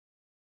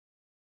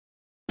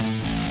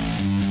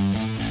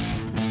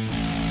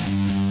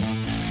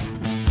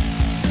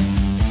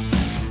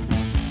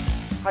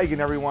Hi again,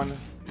 everyone.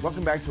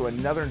 Welcome back to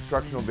another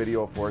instructional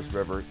video of Forest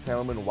River,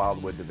 Salem and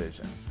Wildwood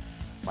Division.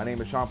 My name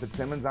is Sean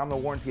Fitzsimmons. I'm the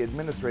warranty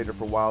administrator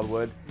for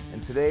Wildwood,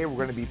 and today we're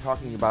going to be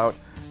talking about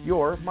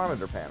your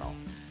monitor panel.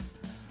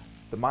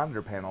 The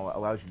monitor panel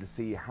allows you to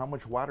see how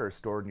much water is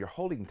stored in your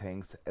holding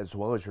tanks as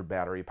well as your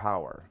battery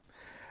power.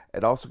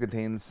 It also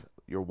contains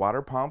your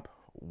water pump,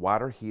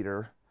 water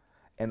heater,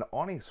 an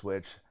awning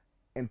switch,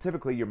 and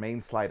typically your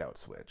main slide-out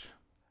switch.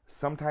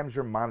 Sometimes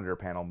your monitor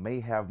panel may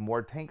have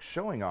more tanks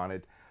showing on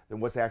it than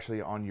what's actually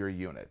on your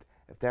unit.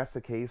 If that's the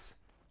case,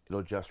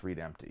 it'll just read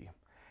empty.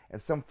 And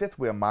some fifth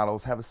wheel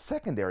models have a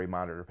secondary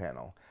monitor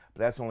panel, but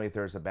that's only if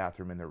there's a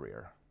bathroom in the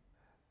rear.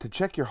 To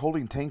check your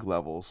holding tank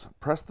levels,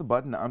 press the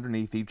button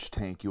underneath each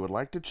tank you would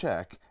like to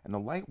check, and the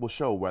light will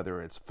show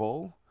whether it's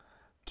full,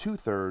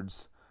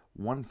 2/3,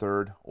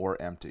 1/3, or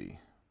empty.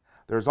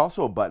 There's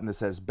also a button that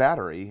says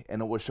battery,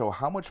 and it will show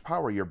how much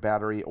power your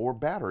battery or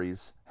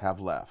batteries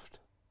have left.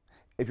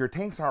 If your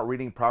tanks aren't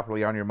reading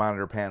properly on your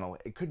monitor panel,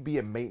 it could be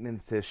a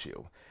maintenance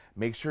issue.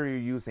 Make sure you're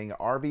using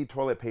RV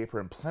toilet paper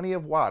and plenty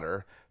of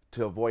water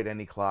to avoid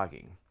any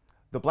clogging.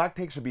 The black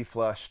tank should be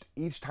flushed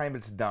each time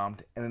it's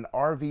dumped, and an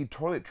RV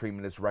toilet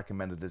treatment is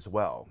recommended as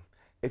well.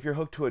 If you're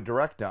hooked to a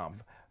direct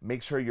dump,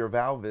 make sure your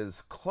valve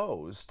is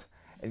closed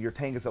and your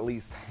tank is at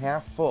least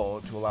half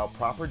full to allow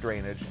proper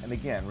drainage, and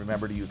again,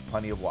 remember to use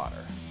plenty of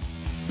water.